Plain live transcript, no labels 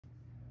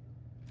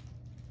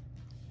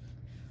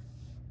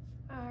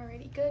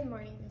Alrighty, good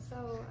morning.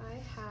 So I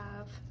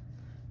have,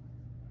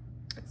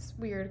 it's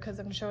weird because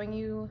I'm showing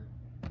you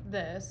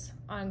this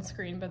on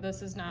screen, but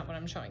this is not what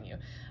I'm showing you.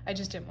 I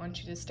just didn't want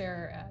you to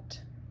stare at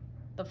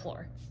the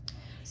floor.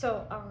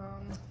 So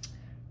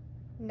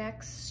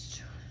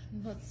next,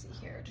 let's see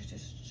here,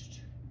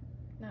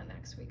 not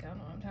next week, I don't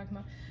know what I'm talking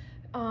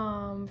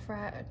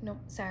about.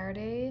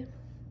 Saturday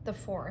the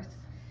 4th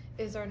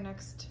is our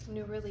next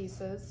new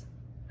releases.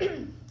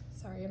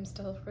 Sorry, I'm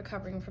still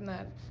recovering from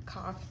that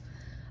cough.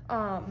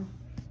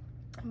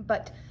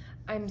 But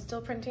I'm still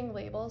printing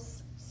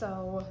labels,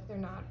 so they're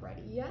not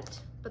ready yet,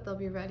 but they'll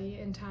be ready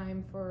in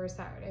time for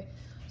Saturday.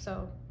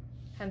 So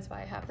hence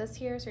why I have this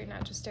here, so you're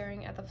not just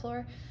staring at the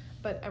floor.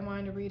 But I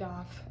wanted to read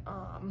off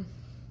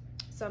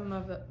some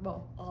of the,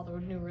 well, all the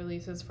new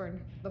releases for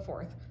the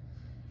 4th.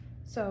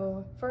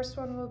 So first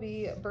one will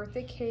be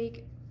birthday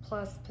cake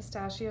plus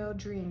pistachio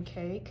dream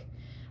cake,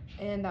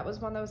 and that was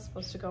one that was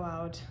supposed to go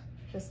out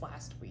this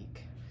last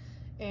week,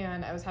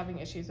 and I was having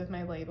issues with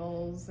my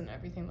labels and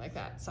everything like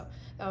that, so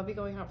that will be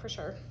going out for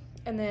sure.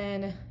 And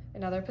then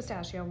another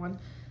pistachio one,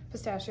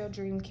 pistachio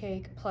dream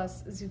cake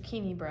plus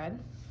zucchini bread.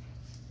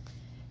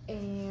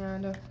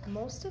 And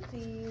most of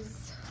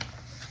these,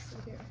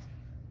 let's see here,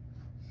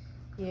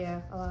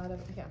 yeah, a lot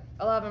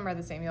of them are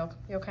the same.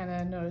 You'll kind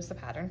of notice the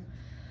pattern.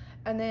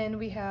 And then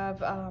we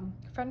have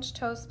French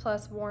toast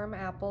plus warm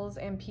apples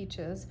and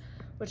peaches,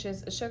 which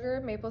is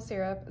sugar, maple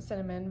syrup,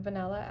 cinnamon,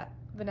 vanilla,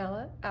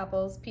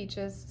 apples,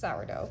 peaches,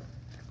 sourdough.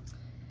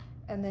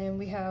 And then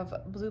we have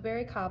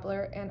blueberry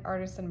cobbler and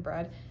artisan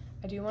bread.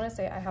 I do want to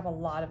say I have a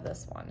lot of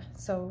this one.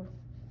 So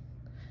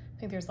I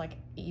think there's like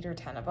 8 or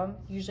 10 of them.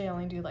 Usually I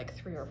only do like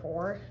 3 or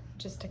 4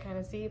 just to kind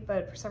of see,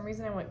 but for some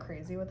reason I went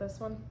crazy with this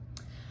one.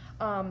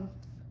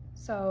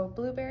 So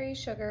blueberry,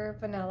 sugar,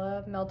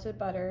 vanilla, melted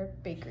butter,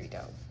 bakery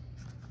dough.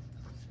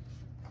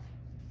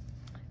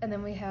 And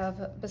then we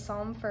have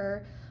balsam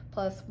fir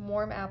plus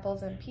warm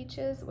apples and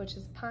peaches, which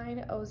is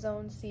pine,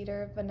 ozone,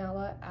 cedar,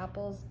 vanilla,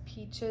 apples,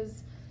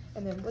 peaches,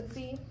 and then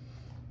woodsy.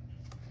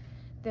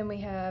 Then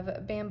we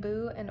have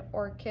bamboo and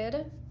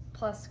orchid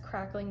plus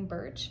crackling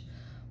birch,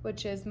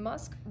 which is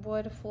musk,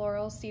 wood,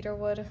 floral, cedar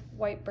wood,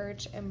 white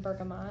birch, and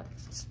bergamot.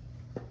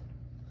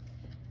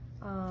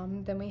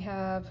 Then we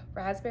have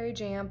raspberry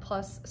jam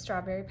plus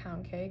strawberry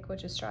pound cake,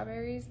 which is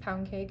strawberries,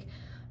 pound cake,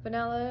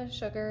 vanilla,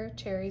 sugar,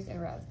 cherries, and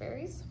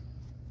raspberries.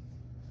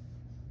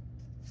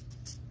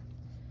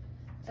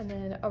 And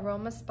then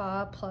Aroma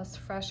Spa plus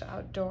Fresh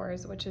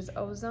Outdoors, which is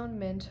ozone,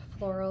 mint,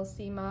 floral,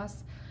 sea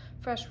moss,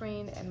 fresh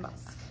rain, and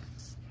musk.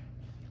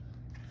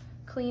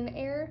 Clean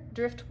Air,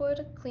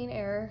 driftwood, clean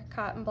air,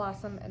 cotton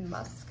blossom, and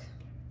musk.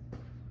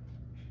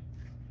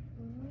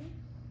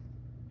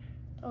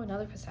 Oh,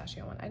 another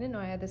pistachio one. I didn't know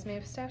I had this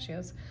many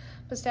pistachios.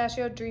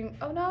 Pistachio dream,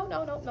 oh no,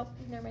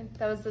 never mind.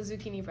 That was the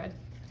zucchini bread.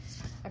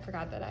 I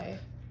forgot that I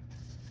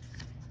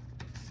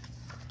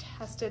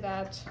tested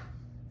that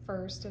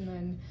first and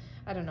then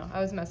I don't know, I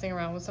was messing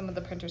around with some of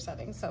the printer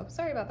settings, so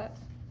sorry about that.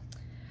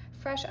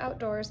 Fresh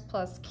Outdoors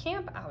plus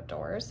Camp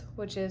Outdoors,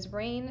 which is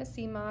rain,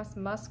 sea moss,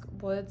 musk,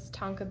 woods,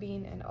 tonka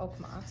bean, and oak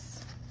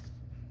moss.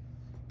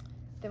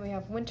 Then we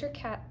have Winter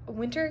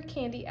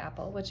Candy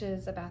Apple, which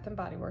is a Bath &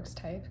 Body Works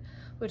type,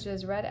 which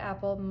is red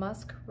apple,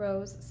 musk,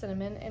 rose,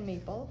 cinnamon, and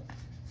maple.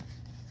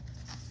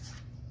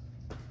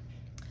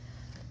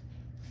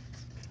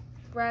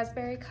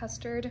 Raspberry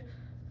custard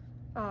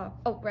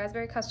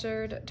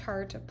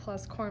tart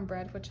plus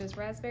cornbread, which is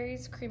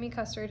raspberries, creamy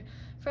custard,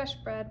 fresh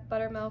bread,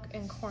 buttermilk,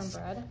 and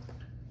cornbread.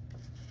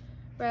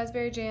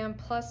 Raspberry jam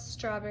plus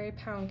strawberry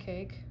pound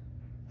cake.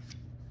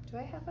 Do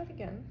I have that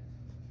again?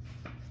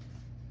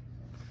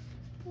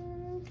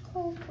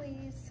 Oh,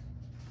 please.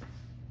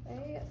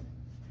 I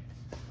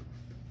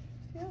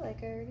feel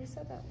like I already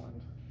said that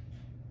one.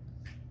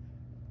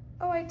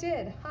 Oh, I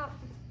did. Ha.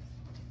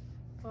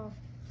 Well,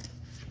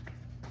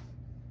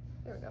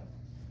 there we go.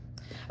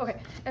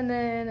 Okay, and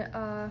then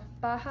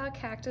Baja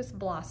Cactus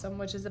Blossom,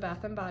 which is a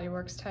Bath & Body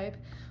Works type,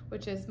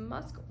 which is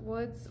musk,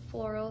 woods,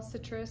 floral,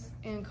 citrus,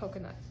 and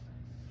coconut.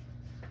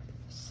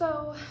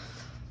 So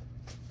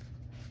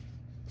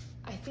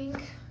I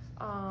think,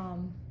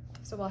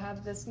 so we'll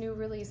have this new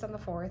release on the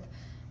 4th,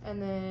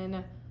 and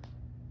then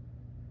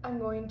I'm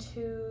going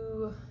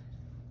to,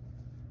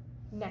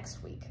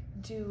 next week,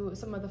 do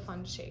some of the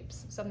fun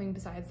shapes, something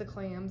besides the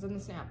clams and the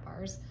snap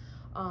bars,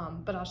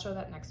 but I'll show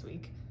that next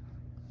week.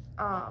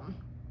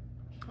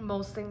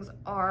 Most things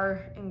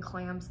are in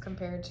clams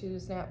compared to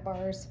snap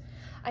bars.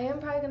 I am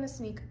probably gonna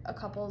sneak a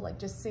couple like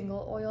just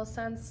single oil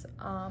scents.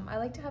 I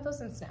like to have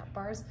those in snap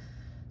bars.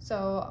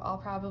 So I'll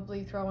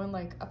probably throw in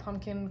like a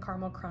pumpkin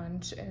caramel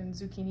crunch and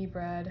zucchini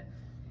bread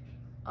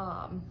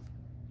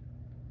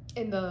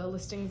in the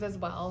listings as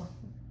well,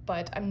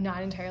 but I'm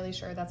not entirely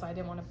sure. That's why I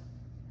didn't want to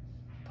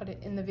put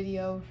it in the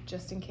video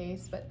just in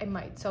case, but I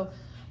might. So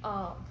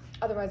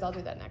otherwise I'll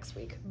do that next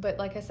week. But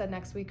like I said,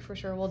 next week for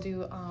sure we'll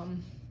do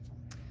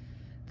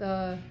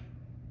the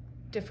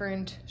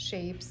different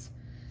shapes,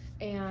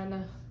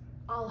 and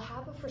I'll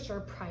have a for sure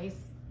price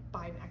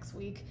by next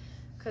week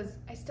because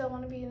I still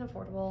want to be an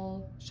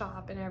affordable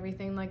shop and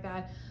everything like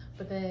that.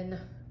 But then,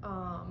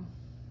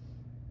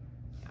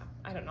 yeah,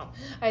 I don't know.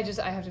 I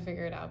have to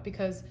figure it out,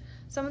 because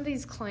some of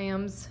these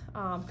clams,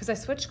 because I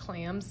switched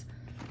clams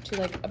to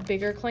like a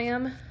bigger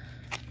clam.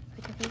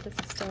 Like, I think this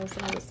is still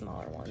some of the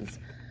smaller ones.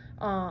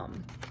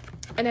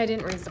 And I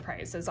didn't raise the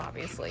prices,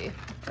 obviously,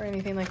 or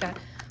anything like that.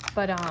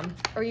 But,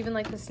 or even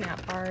like the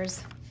snap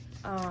bars.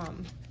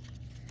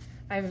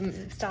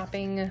 I'm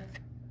stopping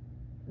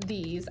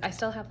these. I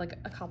still have like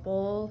a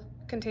couple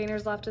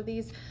containers left of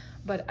these,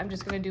 but I'm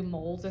just gonna do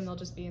molds, and they'll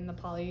just be in the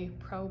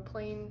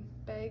polypropylene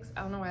bags.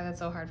 I don't know why that's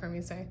so hard for me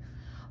to say.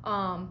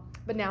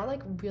 But now,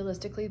 like,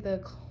 realistically,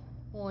 the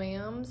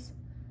clams,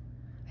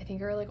 I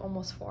think, are like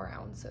almost 4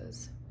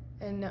 ounces,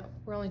 and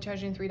we're only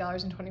charging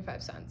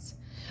 $3.25.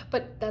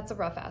 But that's a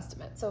rough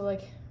estimate. So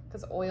like,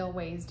 because oil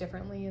weighs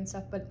differently and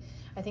stuff, but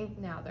I think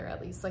now they're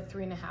at least like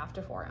 3.5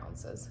 to 4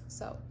 ounces.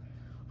 So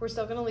we're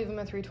still gonna leave them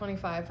at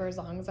 $3.25 for as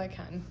long as I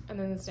can. And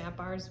then the snap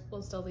bars,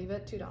 we'll still leave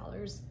at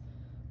 $2.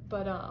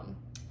 But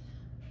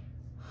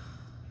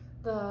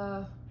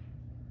the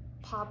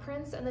paw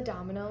prints and the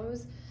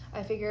dominoes,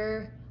 I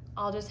figure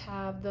I'll just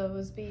have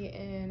those be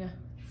in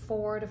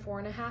 4 to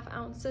 4.5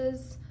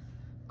 ounces.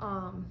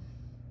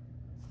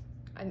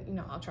 And you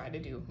know, I'll try to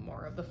do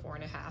more of the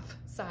 4.5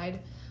 side,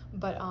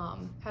 but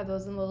have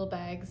those in little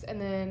bags. And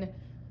then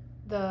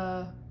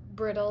the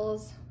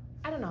brittles,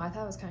 I don't know, I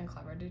thought it was kind of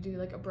clever to do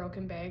like a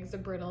broken bags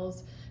of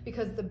brittles,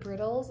 because the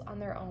brittles on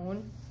their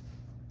own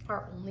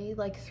are only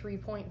like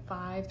 3.5,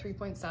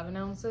 3.7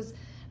 ounces.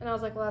 And I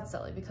was like, well, that's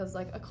silly, because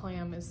like a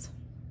clam is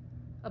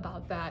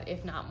about that,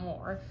 if not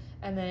more.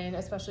 And then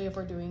especially if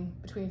we're doing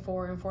between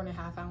 4 and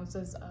 4.5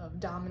 ounces of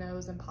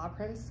dominoes and paw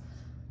prints,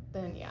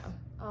 then yeah.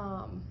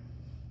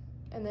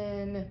 And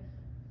then,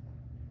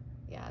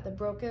 yeah, the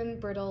broken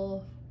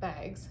brittle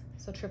bags,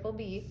 so triple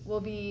B, will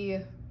be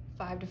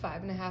 5 to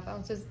 5.5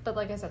 ounces. But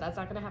like I said, that's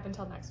not gonna happen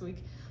until next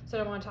week, so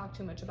I don't wanna talk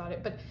too much about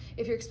it. But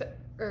if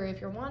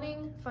you're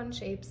wanting fun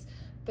shapes,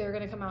 they're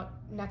gonna come out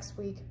next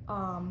week.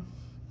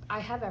 I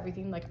have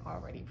everything like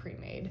already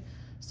pre-made.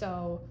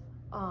 So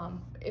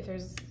if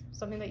there's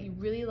something that you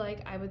really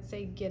like, I would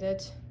say get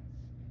it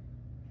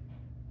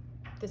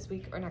this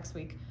week or next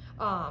week,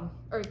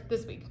 or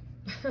this week.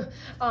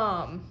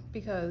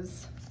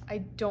 Because I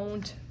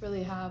don't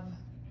really have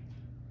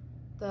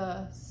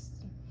the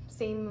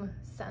same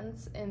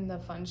sense in the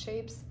fun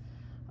shapes.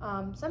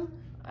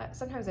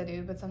 Sometimes I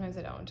do, but sometimes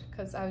I don't,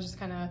 because I was just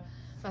kind of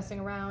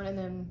messing around. And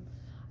then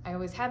I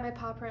always had my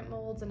paw print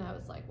molds, and I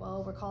was like,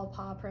 well, we're called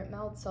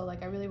Pawprintmelts, so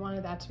like I really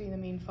wanted that to be the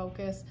main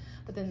focus.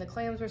 But then the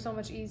clams were so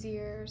much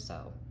easier,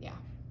 so yeah.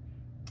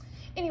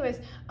 Anyways,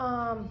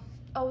 oh,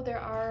 there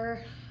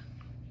are,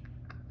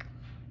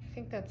 I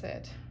think that's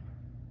it.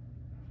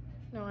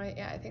 No,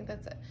 yeah, I think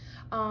that's it.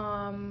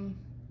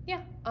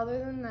 Yeah, other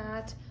than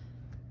that,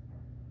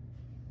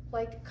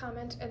 like,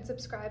 comment, and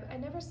subscribe. I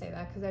never say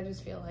that because I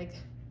just feel like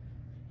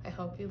I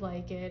hope you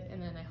like it,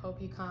 and then I hope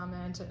you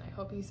comment, and I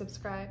hope you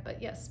subscribe.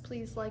 But yes,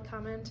 please like,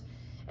 comment,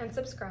 and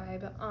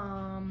subscribe.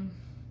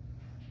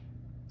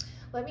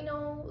 Let me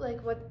know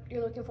like what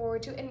you're looking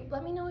forward to, and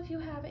let me know if you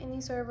have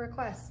any sort of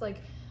requests. Like,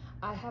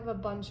 I have a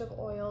bunch of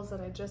oils that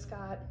I just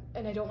got,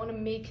 and I don't want to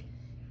make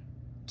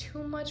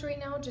too much right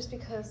now, just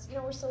because, you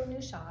know, we're still a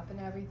new shop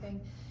and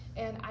everything,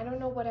 and I don't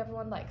know what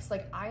everyone likes.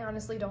 Like, I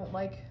honestly don't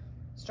like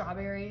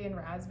strawberry and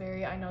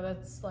raspberry. I know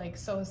that's like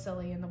so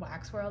silly in the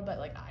wax world, but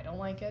like I don't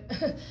like it.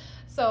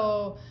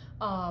 So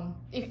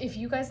if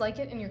you guys like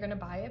it and you're gonna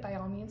buy it, by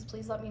all means,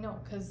 please let me know,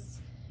 because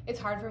it's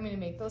hard for me to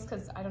make those,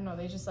 because I don't know,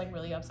 they just like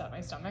really upset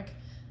my stomach.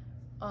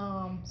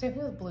 Same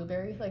thing with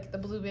blueberry, like the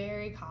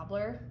blueberry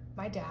cobbler,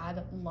 my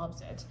dad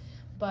loves it,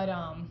 but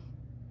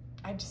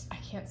I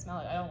can't smell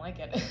it. I don't like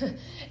it.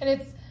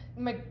 And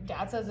my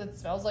dad says it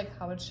smells like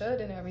how it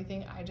should and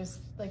everything. I just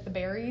like the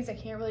berries. I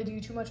can't really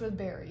do too much with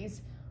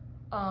berries.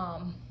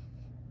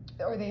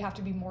 Or they have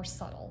to be more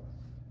subtle.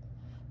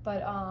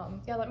 But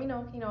yeah, let me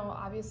know. You know,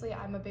 obviously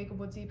I'm a big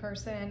woodsy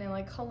person and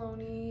like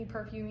cologne-y,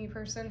 perfumey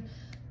person.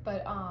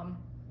 But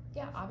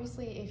yeah,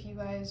 obviously if you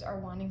guys are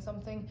wanting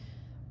something,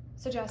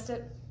 suggest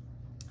it.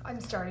 I'm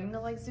starting to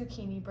like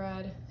zucchini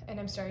bread, and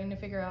I'm starting to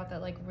figure out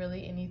that like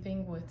really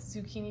anything with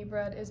zucchini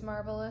bread is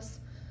marvelous.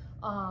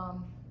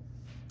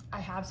 I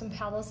have some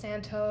Palo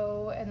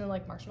Santo and then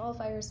like marshmallow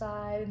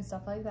fireside and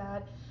stuff like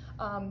that.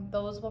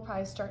 Those will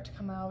probably start to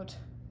come out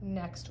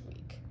next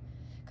week,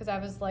 because I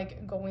was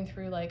like going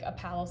through like a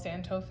Palo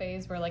Santo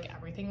phase where like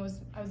everything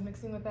I was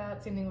mixing with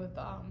that. Same thing with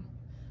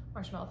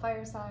marshmallow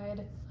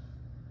fireside,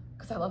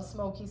 because I love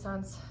smoky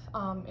scents.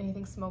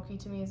 Anything smoky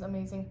to me is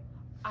amazing.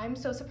 I'm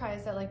so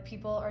surprised that like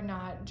people are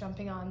not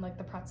jumping on like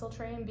the pretzel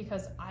train,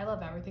 because I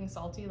love everything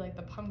salty, like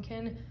the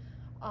pumpkin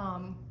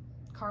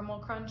caramel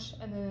crunch,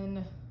 and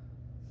then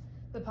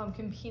the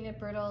pumpkin peanut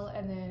brittle,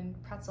 and then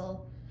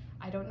pretzel.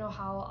 I don't know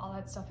how all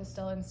that stuff is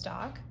still in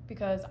stock,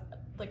 because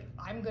like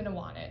I'm gonna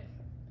want it.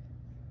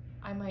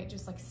 I might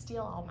just like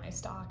steal all my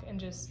stock and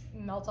just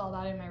melt all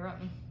that in my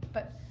room.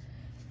 But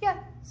yeah,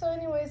 so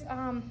anyways,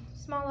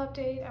 small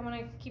update. I want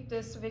to keep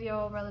this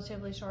video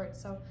relatively short,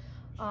 so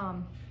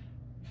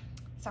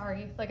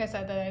Sorry, like I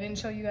said, that I didn't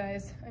show you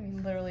guys. I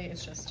mean, literally,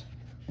 it's just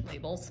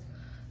labels.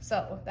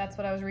 So that's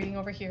what I was reading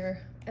over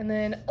here. And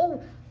then,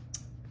 oh,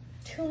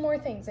 2 more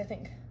things, I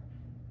think.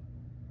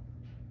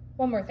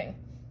 1 more thing.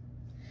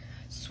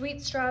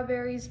 Sweet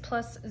strawberries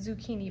plus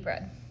zucchini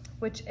bread,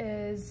 which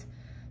is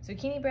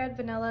zucchini bread,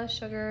 vanilla,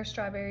 sugar,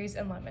 strawberries,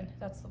 and lemon.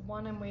 That's the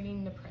one I'm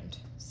waiting to print.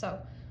 So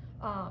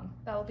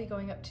that will be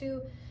going up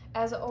too.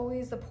 As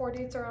always, the pour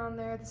dates are on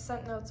there, the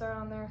scent notes are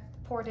on there.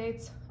 The pour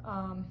dates,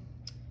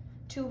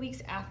 2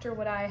 weeks after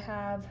what I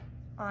have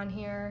on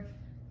here,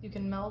 you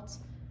can melt.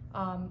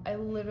 I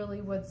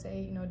literally would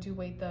say, you know, do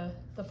wait the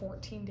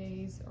 14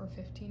 days or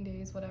 15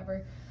 days,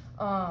 whatever.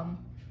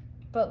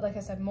 But like I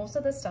said, most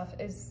of this stuff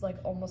is like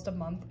almost a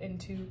month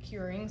into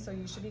curing, so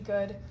you should be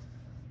good.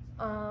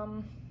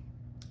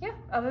 Yeah,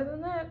 other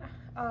than that,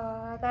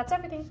 that's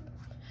everything.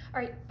 All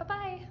right,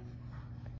 bye-bye.